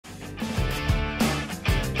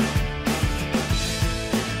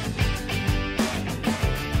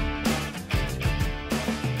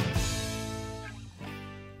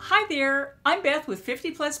there, I'm Beth with 50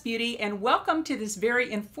 Plus Beauty and welcome to this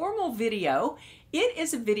very informal video. It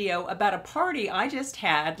is a video about a party I just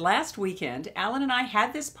had last weekend. Alan and I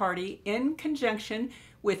had this party in conjunction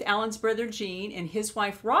with Alan's brother Gene and his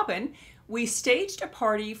wife Robin. We staged a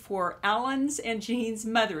party for Alan's and Jean's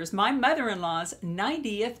mothers, my mother-in-law's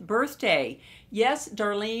 90th birthday. Yes,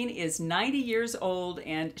 Darlene is 90 years old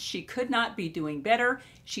and she could not be doing better.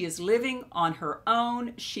 She is living on her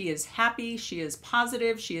own. She is happy. She is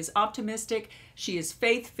positive. She is optimistic. She is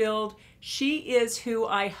faith-filled. She is who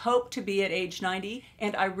I hope to be at age 90,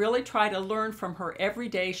 and I really try to learn from her every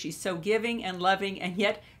day. She's so giving and loving, and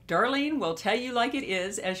yet Darlene will tell you like it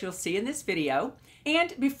is, as you'll see in this video.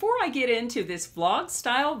 And before I get into this vlog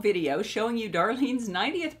style video showing you Darlene's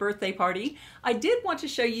 90th birthday party, I did want to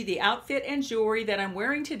show you the outfit and jewelry that I'm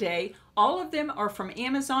wearing today. All of them are from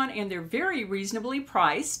Amazon and they're very reasonably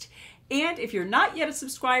priced. And if you're not yet a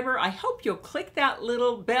subscriber, I hope you'll click that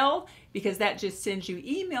little bell because that just sends you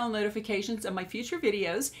email notifications of my future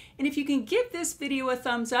videos. And if you can give this video a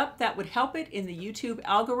thumbs up, that would help it in the YouTube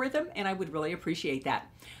algorithm and I would really appreciate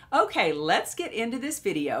that. Okay, let's get into this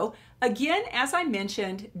video. Again, as I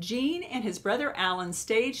mentioned, Gene and his brother Alan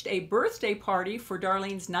staged a birthday party for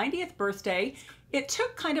Darlene's 90th birthday. It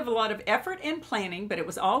took kind of a lot of effort and planning, but it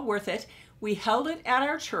was all worth it. We held it at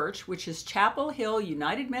our church, which is Chapel Hill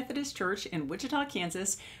United Methodist Church in Wichita,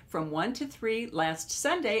 Kansas, from 1 to 3 last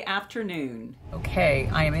Sunday afternoon. Okay,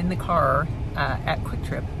 I am in the car at Quick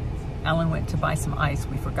Trip. Alan went to buy some ice.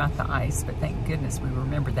 We forgot the ice, but thank goodness we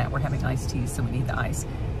remembered that. We're having iced tea, so we need the ice.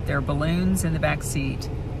 There are balloons in the back seat,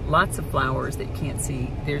 lots of flowers that you can't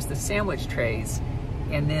see. There's the sandwich trays,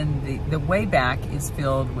 and then the way back is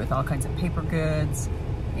filled with all kinds of paper goods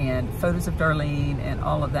and photos of Darlene and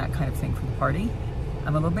all of that kind of thing for the party.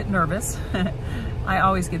 I'm a little bit nervous. I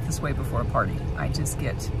always get this way before a party. I just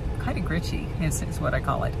get kind of gritchy, is what I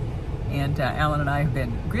call it. And Alan and I have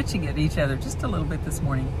been gritching at each other just a little bit this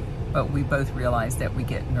morning, but we both realize that we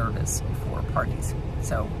get nervous before parties.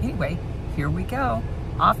 So anyway, here we go.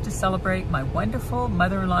 Off to celebrate my wonderful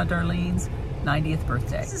mother-in-law Darlene's 90th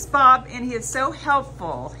birthday. This is Bob, and he is so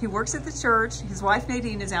helpful. He works at the church. His wife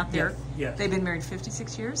Nadine is out there. Yes. They've been married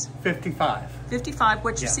 56 years? 55. 55.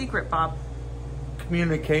 What's your secret, Bob?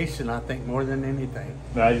 Communication, I think, more than anything.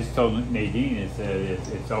 But I just told Nadine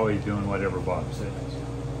it's always doing whatever Bob says.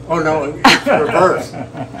 Oh no, it's reverse.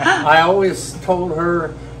 I always told her,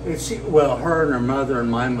 her and her mother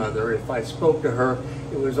and my mother, if I spoke to her,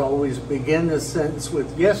 it was always begin the sentence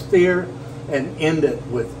with yes dear and end it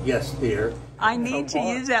with yes dear. I need to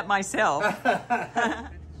use that myself.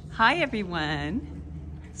 Hi everyone.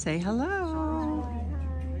 Say hello.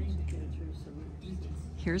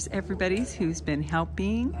 Here's everybody who's been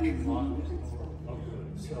helping.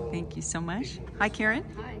 Thank you so much. Hi Karen.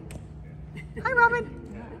 Hi. Hi Robin.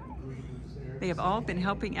 They have all been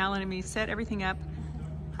helping Alan and me set everything up.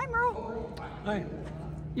 Hi Merle. Hi.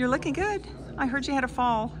 You're looking good. I heard you had a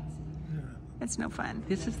fall. It's no fun.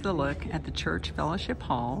 This is the look at the church fellowship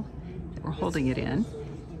hall that we're holding it in.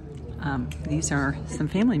 These are some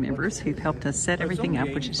family members who've helped us set everything up,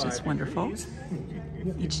 which is just wonderful.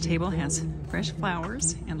 Each table has fresh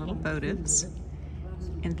flowers and little votives.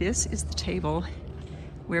 And this is the table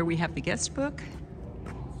where we have the guest book.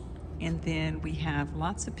 And then we have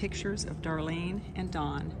lots of pictures of Darlene and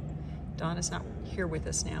Dawn. Dawn is not here with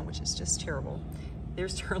us now, which is just terrible.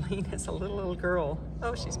 There's Darlene as a little girl.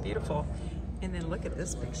 Oh, she's beautiful. And then look at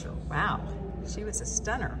this picture. Wow, she was a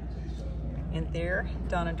stunner. And there,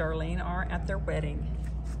 Dawn and Darlene are at their wedding.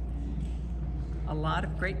 A lot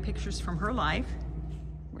of great pictures from her life.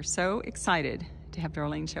 We're so excited to have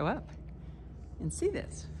Darlene show up and see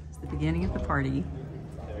this. It's the beginning of the party.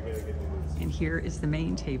 And here is the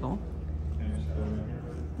main table.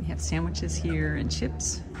 We have sandwiches here and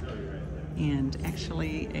chips, and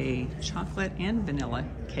actually a chocolate and vanilla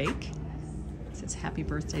cake. It says happy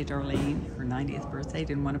birthday Darlene, her 90th birthday.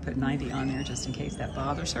 Didn't want to put 90 on there just in case that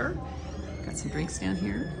bothers her. Got some drinks down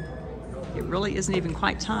here. It really isn't even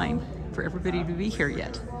quite time for everybody to be here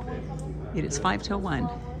yet. It is 5 till 1.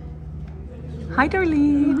 Hi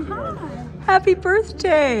Darlene. Hi. Happy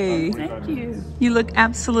birthday. Thank you. You look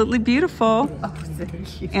absolutely beautiful. Oh,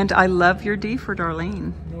 thank you. And I love your D for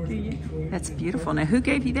Darlene. Do you? That's beautiful. Now, who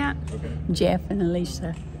gave you that? Jeff and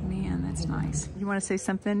Elisa. Man, that's nice. You want to say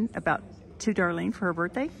something to Darlene for her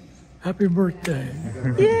birthday? Happy birthday.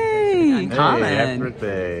 Yay! Hey, Colin. happy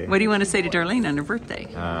birthday. What do you want to say to Darlene on her birthday?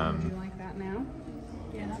 You like that now?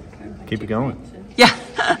 Yeah. Keep it going. Yeah,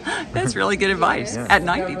 that's really good advice. Yeah. At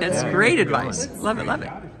 90, that's Yeah, great keep it advice. Love it, love it.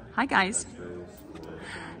 Hi, guys.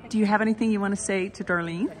 Do you have anything you want to say to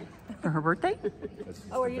Darlene? for her birthday?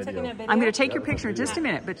 Oh, are you taking a video? I'm going to take your picture in just a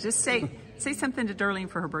minute, but just say something to Darlene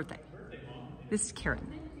for her birthday. This is Karen.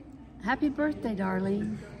 Happy birthday,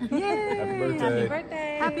 Darlene. Yay! Happy birthday.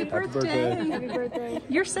 Happy birthday. Happy birthday. Happy birthday.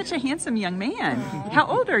 You're such a handsome young man. How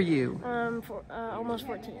old are you? Almost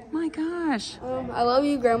 14. My gosh. I love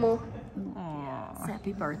you, Grandma. Aw,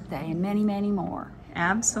 Happy birthday and many, many more.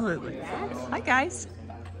 absolutely. Hi, guys.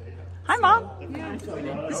 Hi, Mom.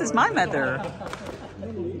 This is my mother.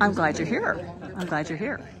 I'm glad you're here. I'm glad you're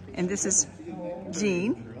here. And this is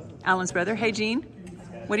Jean, Alan's brother. Hey, Jean.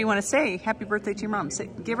 What do you want to say? Happy birthday to your mom.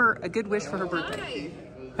 Give her a good wish for her birthday.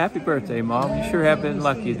 Happy birthday, Mom. You sure have been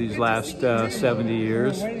lucky these last 70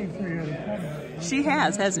 years. She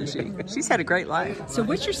has, hasn't she? She's had a great life. So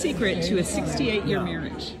what's your secret to a 68-year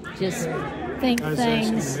marriage? Just think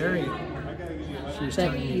things,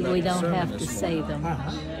 but we don't have to say them.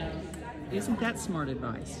 Isn't that smart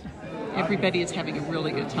advice? Everybody is having a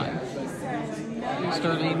really good time. Here's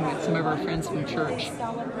Darlene with some of her friends from church.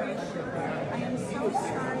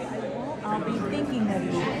 I'll be thinking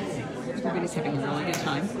of you. Everybody's having a really good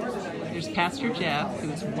time. There's Pastor Jeff,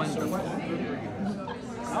 who's wonderful.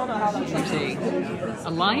 There's a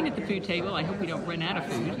line at the food table. I hope we don't run out of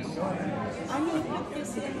food.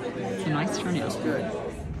 It's a nice turnout. Good.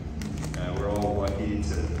 We're all lucky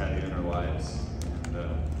to have you in our lives,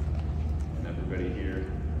 and everybody here,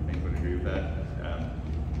 I think, would agree with that.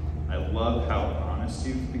 I love how honest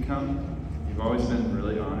you've become. You've always been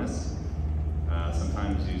really honest.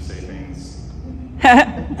 Sometimes you say things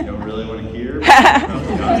you don't really want to hear, but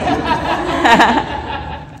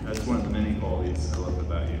that's one of the many qualities I love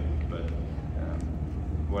about you. But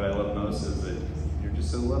what I love most is that you're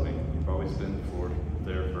just so loving. You've always been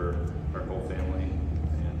there for our whole family,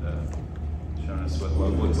 and shown us what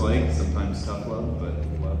love looks like. Sometimes tough love, but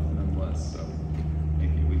love nonetheless. So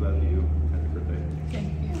thank you. We love you. Happy birthday. Thank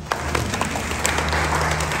you.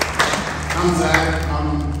 I'm Zach.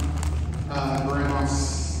 I'm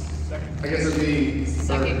grandma's, I guess it'd be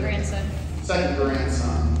Second grandson. Second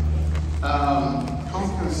grandson. Colin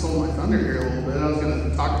kind of stole my thunder here a little bit. I was going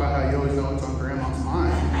to talk about how you always know what's on grandma's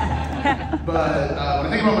mind. But when I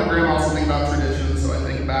think about my grandma, I also think about traditions. So I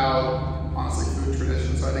think about, honestly, food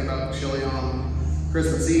traditions. So I think about chili on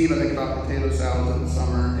Christmas Eve. I think about potato salads in the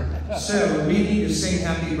summer. So we need to sing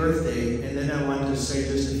happy birthday, and then I want to say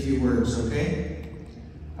just a few words, okay?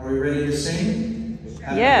 Are we ready to sing?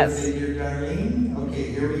 Happy birthday, dear Darlene. Okay,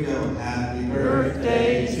 here we go. Happy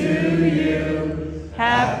birthday to you.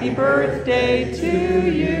 Happy birthday to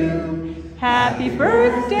you. Happy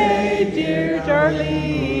birthday, dear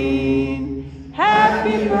Darlene.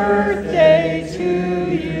 Happy birthday to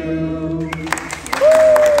you.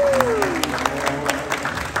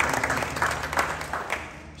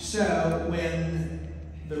 So when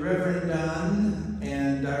the Reverend Don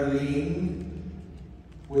and Darlene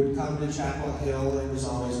would come to Chapel Hill, it was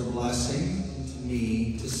always a blessing to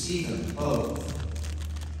me to see them both.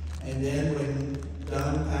 And then when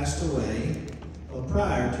Don passed away, well,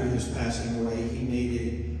 prior to his passing away, he made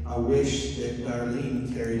it a wish that Darlene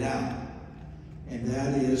carried out. And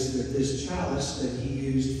that is that this chalice that he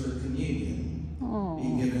used for communion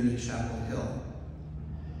be given to Chapel Hill.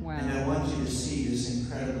 Wow. And I want you to see this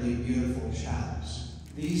incredibly beautiful chalice.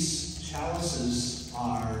 These chalices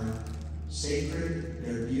are sacred,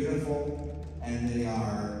 they're beautiful, and they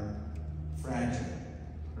are fragile.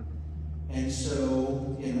 And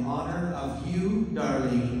so, in honor of you,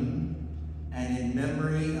 Darlene, and in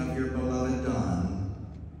memory of your beloved Don,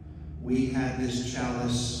 we had this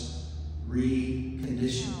chalice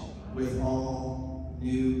reconditioned with all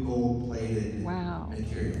new gold-plated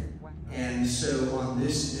material. And so on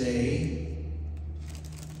this day,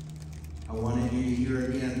 I wanted you to hear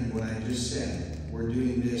again what I just said. We're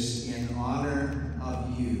doing this in honor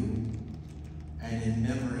of you and in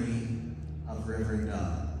memory of Reverend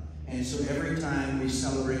Don. And so every time we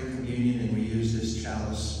celebrate communion and we use this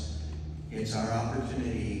chalice, it's our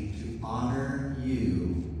opportunity to honor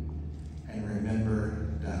you and remember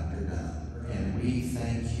Dr. Don. And we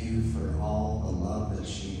thank you for all the love that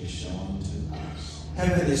she has shown to us.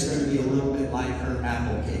 Heaven is going to be a little bit like her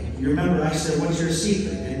apple cake. You remember I said, what's your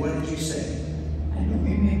secret? And what did you say? I don't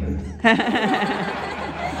remember.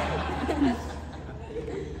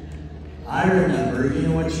 I remember, you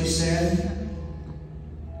know what you said?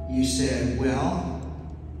 You said, well,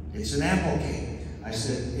 it's an apple cake. I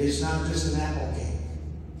said, it's not just an apple cake.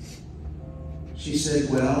 She said,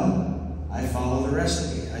 well, I follow the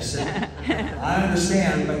recipe. I said, I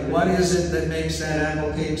understand, but what is it that makes that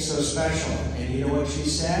apple cake so special? And you know what she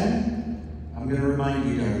said? I'm going to remind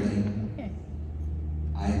you, Darlene.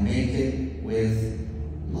 I make it with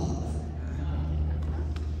love.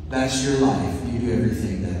 That's your life. You do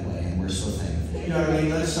everything that way, and we're so thankful.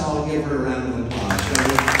 Darlene, let's all give her a round of applause, shall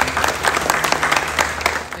we?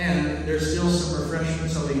 And there's still some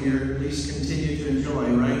refreshments over here. Please continue to enjoy,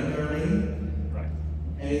 right, Darlene? Right.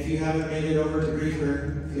 And if you haven't made it over to greet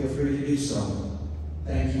her, feel free to do so.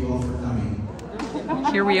 Thank you all for coming.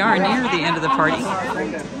 Here we are near the end of the party,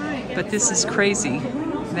 but this is crazy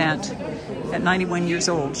that at 91 years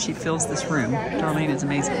old she fills this room. Darlene is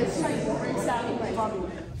amazing.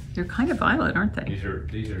 They're kind of violet, aren't they? These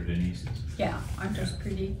are Denise's. Yeah, aren't those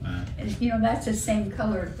pretty? And you know, that's the same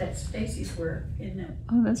color that Stacy's were, isn't it?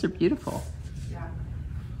 Oh, those are beautiful.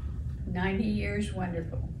 90 years,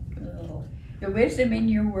 wonderful. Oh. The wisdom in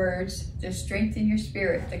your words, the strength in your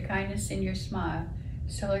spirit, the kindness in your smile,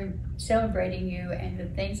 celebrating you and the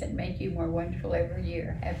things that make you more wonderful every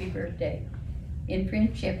year. Happy birthday. In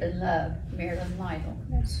friendship and love, Marilyn Lytle.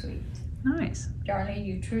 That's sweet. Nice. Darlene,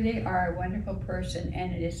 you truly are a wonderful person,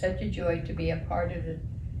 and it is such a joy to be a part of the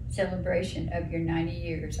celebration of your 90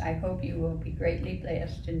 years. I hope you will be greatly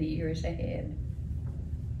blessed in the years ahead.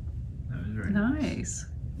 That was very nice.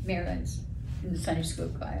 Marilyn's in the Sunday school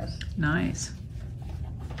class. Nice.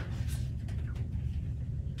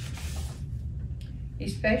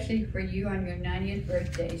 Especially for you on your 90th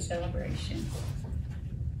birthday celebration.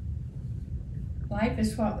 Life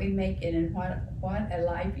is what we make it, and what a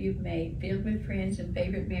life you've made, filled with friends and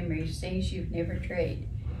favorite memories, things you've never traded.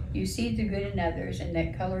 You see the good in others, and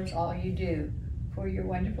that colors all you do. For your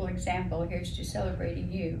wonderful example, here's to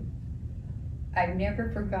celebrating you. I've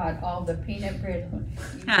never forgot all the peanut bread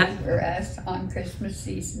you did for us on Christmas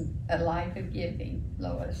season, a life of giving,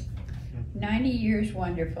 Lois. 90 years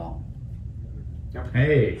wonderful.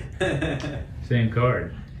 Hey, same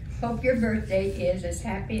card. Hope your birthday is as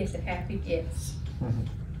happy as a happy gets.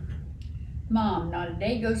 Mom, not a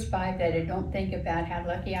day goes by that I don't think about how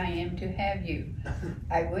lucky I am to have you.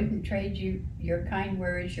 I wouldn't trade you your kind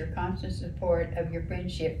words, your constant support of your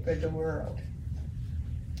friendship for the world.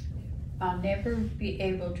 I'll never be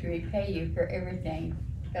able to repay you for everything,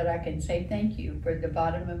 but I can say thank you for the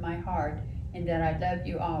bottom of my heart, and that I love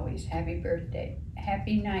you always. Happy birthday.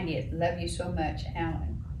 Happy 90th. Love you so much,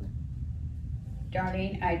 Alan.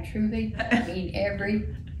 Darlene, I truly mean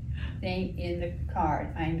everything in the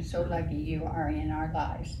card. I am so lucky you are in our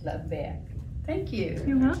lives. Love, Beth. Thank you.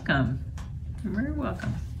 You're welcome. You're very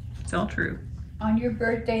welcome. It's all true. On your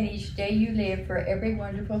birthday and each day you live, for every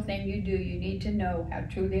wonderful thing you do, you need to know how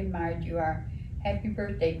truly admired you are. Happy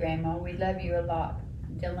birthday, Grandma. We love you a lot.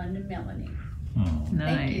 Dylan and Melanie. Oh,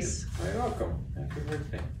 nice. You're welcome. Happy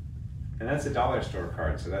birthday. And that's a dollar store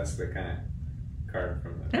card, so that's the kind of card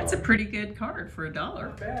from the That's a pretty good card for $1.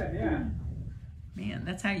 Not bad, yeah. Man,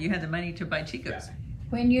 that's how you had the money to buy Chico's. Yeah.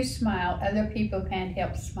 When you smile, other people can't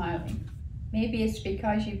help smiling. Maybe it's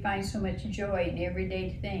because you find so much joy in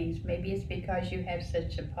everyday things. Maybe it's because you have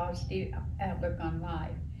such a positive outlook on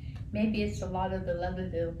life. Maybe it's a lot of the lovely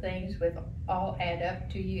little things which all add up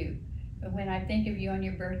to you. But when I think of you on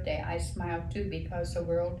your birthday, I smile too, because the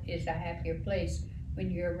world is a happier place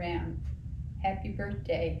when you're around. Happy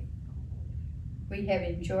birthday. We have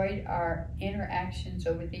enjoyed our interactions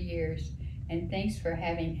over the years, and thanks for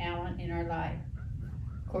having Alan in our life.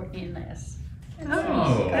 Courtney and Les.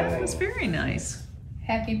 Oh, that was very nice.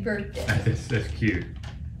 Happy birthday. That's cute.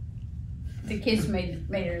 The kids made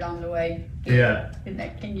it on the way. Yeah.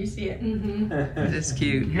 Can you see it? That is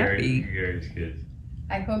cute. Happy. Gary's kids.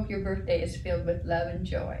 I hope your birthday is filled with love and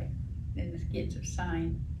joy. And the kids have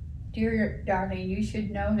signed. Dear Darlene, you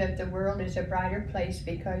should know that the world is a brighter place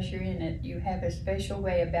because you're in it. You have a special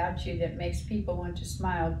way about you that makes people want to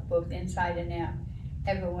smile both inside and out.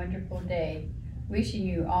 Have a wonderful day. Wishing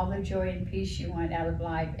you all the joy and peace you want out of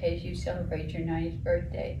life as you celebrate your 90th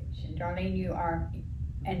birthday. Darlene, you are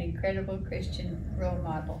an incredible Christian role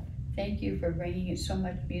model. Thank you for bringing so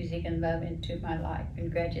much music and love into my life.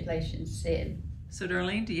 Congratulations, Sid. So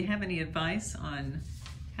Darlene, do you have any advice on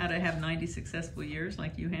how to have 90 successful years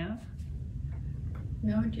like you have?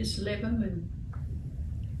 No, just live them, and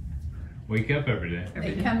Wake up every day.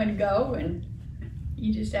 they come and go, and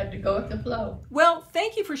you just have to go with the flow. Well,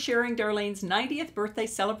 thank you for sharing Darlene's 90th birthday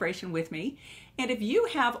celebration with me. And if you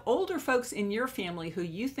have older folks in your family who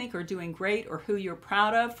you think are doing great or who you're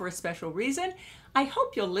proud of for a special reason, I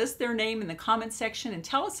hope you'll list their name in the comment section and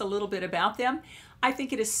tell us a little bit about them. I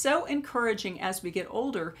think it is so encouraging as we get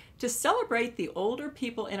older to celebrate the older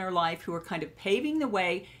people in our life who are kind of paving the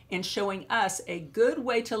way and showing us a good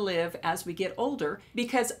way to live as we get older,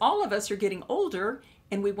 because all of us are getting older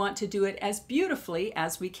and we want to do it as beautifully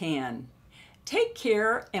as we can. Take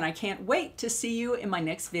care, and I can't wait to see you in my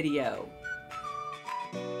next video.